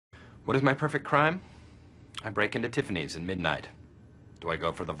What is my perfect crime? I break into Tiffany's at midnight. Do I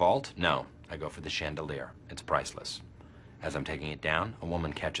go for the vault? No, I go for the chandelier. It's priceless. As I'm taking it down, a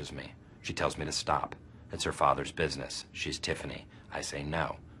woman catches me. She tells me to stop. It's her father's business. She's Tiffany. I say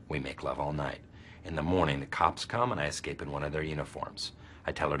no. We make love all night. In the morning, the cops come and I escape in one of their uniforms.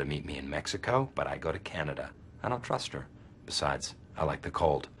 I tell her to meet me in Mexico, but I go to Canada. I don't trust her. Besides, I like the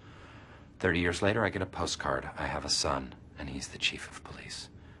cold. 30 years later, I get a postcard. I have a son, and he's the chief of police.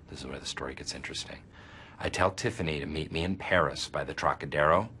 This is where the story gets interesting. I tell Tiffany to meet me in Paris by the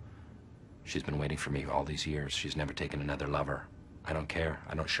Trocadero. She's been waiting for me all these years. She's never taken another lover. I don't care.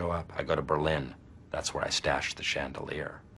 I don't show up. I go to Berlin. That's where I stashed the chandelier.